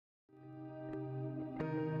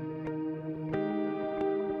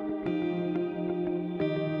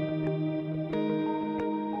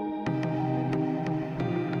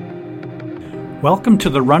Welcome to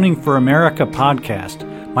the Running for America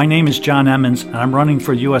podcast. My name is John Emmons, and I'm running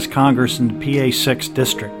for U.S. Congress in the PA 6th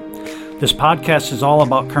District. This podcast is all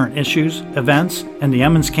about current issues, events, and the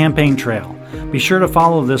Emmons campaign trail. Be sure to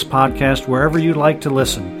follow this podcast wherever you like to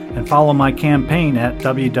listen, and follow my campaign at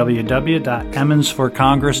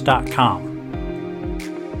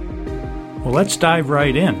www.emmonsforcongress.com. Well, let's dive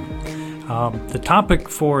right in. The topic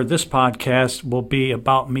for this podcast will be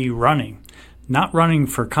about me running. Not running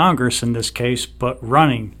for Congress in this case, but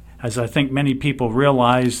running, as I think many people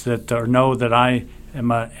realize that or know that I am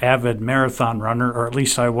an avid marathon runner, or at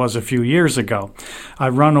least I was a few years ago.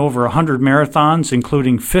 I've run over 100 marathons,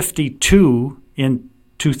 including 52 in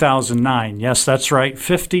 2009. Yes, that's right,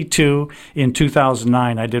 52 in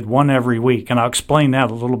 2009. I did one every week, and I'll explain that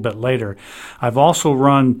a little bit later. I've also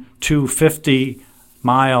run two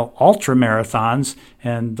 50-mile ultra marathons,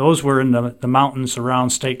 and those were in the mountains around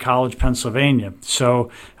State College, Pennsylvania. So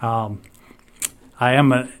I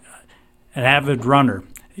am an avid runner.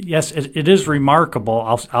 Yes, it is remarkable.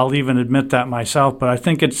 I'll even admit that myself, but I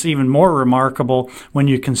think it's even more remarkable when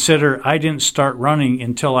you consider I didn't start running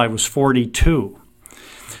until I was 42.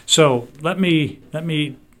 So let me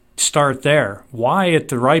start there. Why at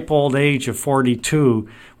the ripe old age of 42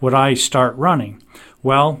 would I start running?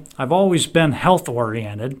 Well, I've always been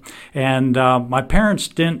health-oriented, and my parents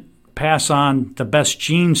didn't pass on the best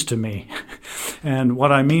genes to me. And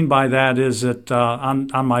what I mean by that is that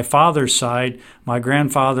on my father's side, my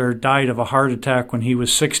grandfather died of a heart attack when he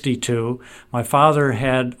was 62. My father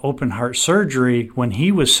had open heart surgery when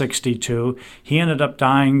he was 62. He ended up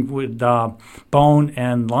dying with bone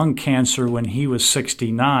and lung cancer when he was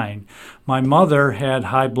 69. My mother had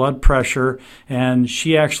high blood pressure, and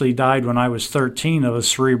she actually died when I was 13 of a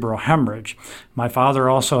cerebral hemorrhage. My father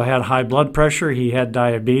also had high blood pressure. He had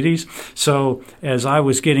diabetes. So as I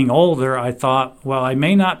was getting older, I thought, well, I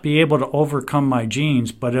may not be able to overcome my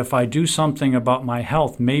genes, but if I do something about my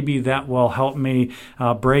health, maybe that will help me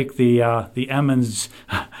break the Emmons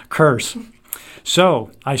curse.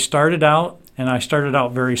 So I started out. And I started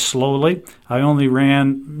out very slowly. I only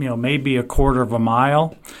ran, maybe a quarter of a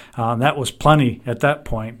mile. That was plenty at that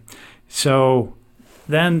point. So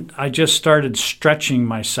then I just started stretching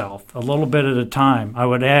myself a little bit at a time. I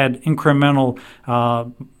would add incremental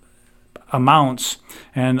amounts,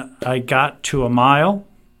 and I got to a mile.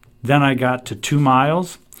 Then I got to 2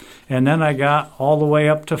 miles. And then I got all the way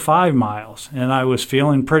up to 5 miles. And I was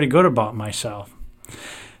feeling pretty good about myself.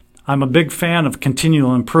 I'm a big fan of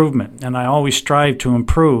continual improvement, and I always strive to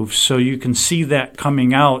improve, so you can see that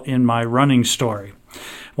coming out in my running story.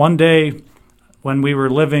 One day, when we were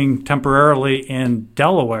living temporarily in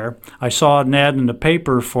Delaware, I saw an ad in the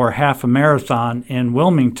paper for half a marathon in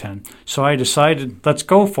Wilmington, so I decided, let's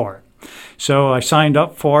go for it. So I signed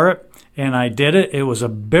up for it, and I did it. It was a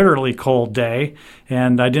bitterly cold day,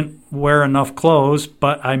 and I didn't wear enough clothes,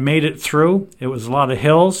 but I made it through. It was a lot of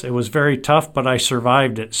hills. It was very tough, but I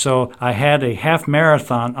survived it. So I had a half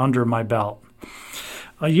marathon under my belt.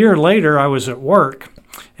 A year later, I was at work,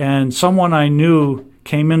 and someone I knew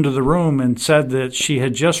came into the room and said that she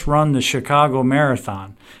had just run the Chicago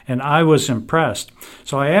Marathon, and I was impressed.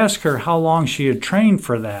 So I asked her how long she had trained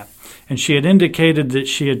for that. And she had indicated that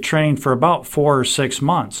she had trained for about 4 or 6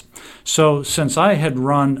 months. So since I had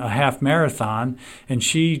run a half marathon and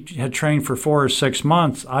she had trained for 4 or 6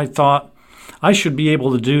 months, I thought I should be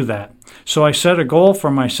able to do that. So I set a goal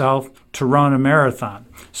for myself to run a marathon.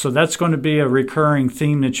 So that's going to be a recurring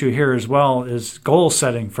theme that you hear as well, is goal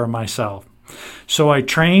setting for myself. So I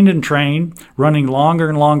trained and trained, running longer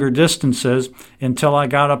and longer distances until I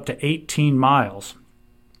got up to 18 miles.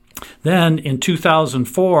 Then in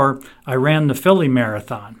 2004, I ran the Philly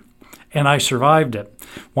Marathon, and I survived it.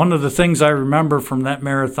 One of the things I remember from that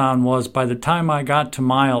marathon was by the time I got to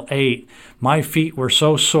mile 8, my feet were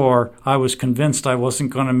so sore, I was convinced I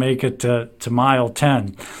wasn't going to make it to mile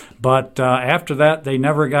 10. But after that, they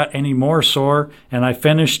never got any more sore, and I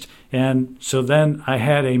finished, and so then I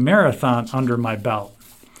had a marathon under my belt.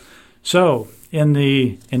 So in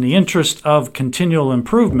the interest of continual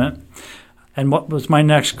improvement, and what was my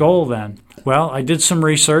next goal then? Well, I did some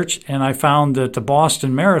research, and I found that the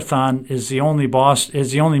Boston Marathon is the only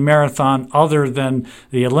marathon other than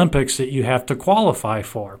the Olympics that you have to qualify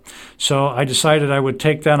for. So I decided I would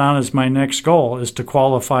take that on as my next goal, is to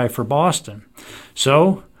qualify for Boston.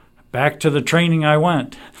 So back to the training I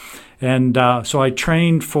went. And so I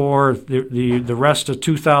trained for the rest of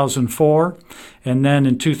 2004, and then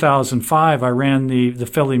in 2005 I ran the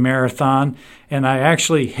Philly Marathon, and I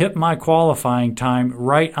actually hit my qualifying time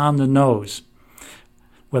right on the nose,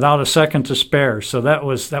 without a second to spare. So that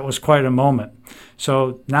was quite a moment.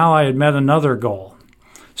 So now I had met another goal.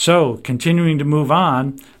 So, continuing to move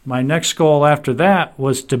on, my next goal after that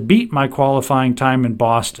was to beat my qualifying time in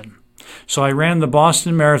Boston. So I ran the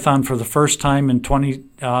Boston Marathon for the first time in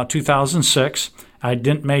 2006. I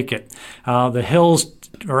didn't make it. The hills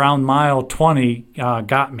around mile 20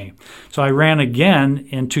 got me. So I ran again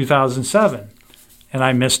in 2007, and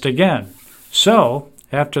I missed again. So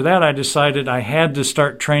after that, I decided I had to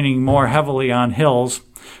start training more heavily on hills,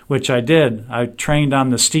 which I did. I trained on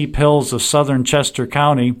the steep hills of southern Chester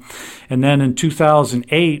County, and then in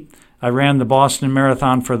 2008, I ran the Boston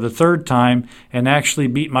Marathon for the third time and actually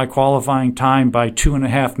beat my qualifying time by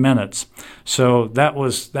 2.5 minutes. So that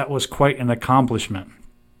was quite an accomplishment.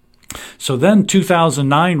 So then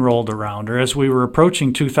 2009 rolled around, or as we were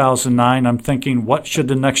approaching 2009, I'm thinking, what should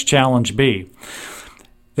the next challenge be?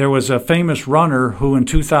 There was a famous runner who in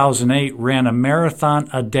 2008 ran a marathon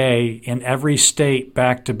a day in every state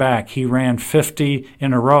back to back. He ran 50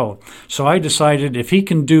 in a row. So I decided if he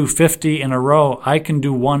can do 50 in a row, I can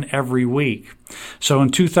do one every week. So in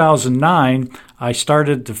 2009, I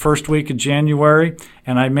started the first week of January,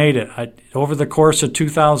 and I made it. Over the course of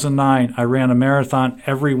 2009, I ran a marathon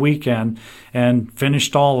every weekend and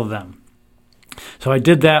finished all of them. So I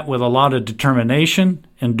did that with a lot of determination,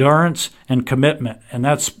 endurance, and commitment, and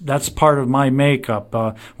that's part of my makeup.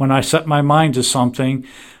 When I set my mind to something,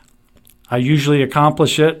 I usually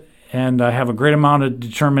accomplish it, and I have a great amount of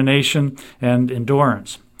determination and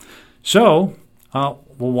endurance. So,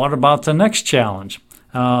 what about the next challenge?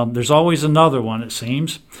 There's always another one, it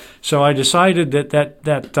seems. So I decided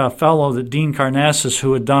that fellow, that Dean Karnassus,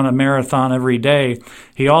 who had done a marathon every day,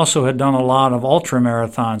 he also had done a lot of ultra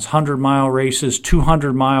marathons, 100-mile races,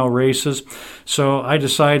 200-mile races. So I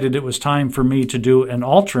decided it was time for me to do an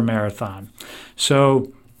ultra marathon.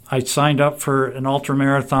 So I signed up for an ultra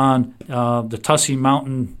marathon, the Tussey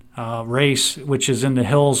Mountain race, which is in the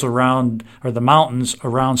hills around, or the mountains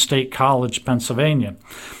around State College, Pennsylvania.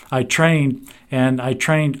 I trained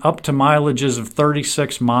up to mileages of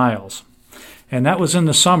 36 miles. And that was in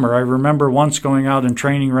the summer. I remember once going out and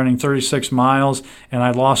training, running 36 miles, and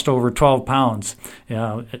I lost over 12 pounds.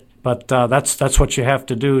 But that's what you have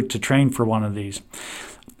to do to train for one of these.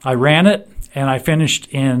 I ran it, and I finished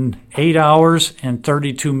in 8 hours and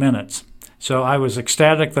 32 minutes. So I was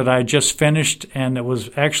ecstatic that I just finished, and it was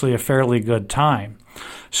actually a fairly good time.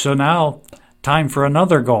 So now, time for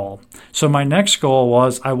another goal. So my next goal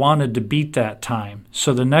was I wanted to beat that time.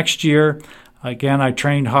 So the next year, again, I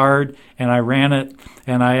trained hard, and I ran it,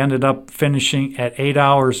 and I ended up finishing at 8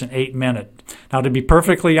 hours and 8 minutes. Now, to be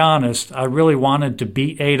perfectly honest, I really wanted to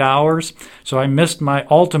beat 8 hours, so I missed my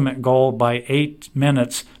ultimate goal by 8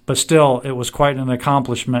 minutes, but still, it was quite an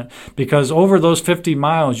accomplishment because over those 50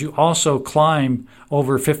 miles, you also climb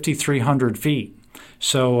over 5,300 feet.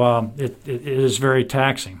 So it is very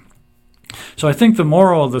taxing. So I think the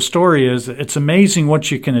moral of the story is it's amazing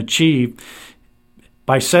what you can achieve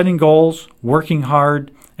by setting goals, working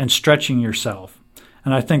hard, and stretching yourself.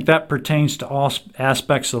 And I think that pertains to all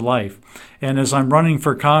aspects of life. And as I'm running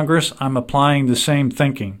for Congress, I'm applying the same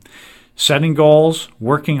thinking. Setting goals,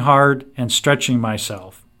 working hard, and stretching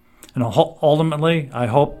myself. And ultimately, I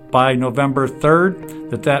hope by November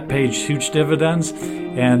 3rd that pays huge dividends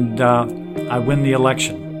and I win the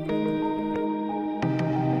election.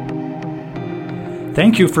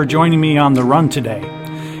 Thank you for joining me on the run today.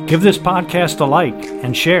 Give this podcast a like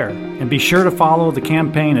and share, and be sure to follow the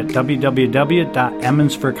campaign at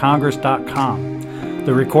www.emmonsforcongress.com.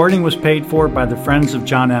 The recording was paid for by the Friends of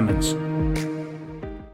John Emmons.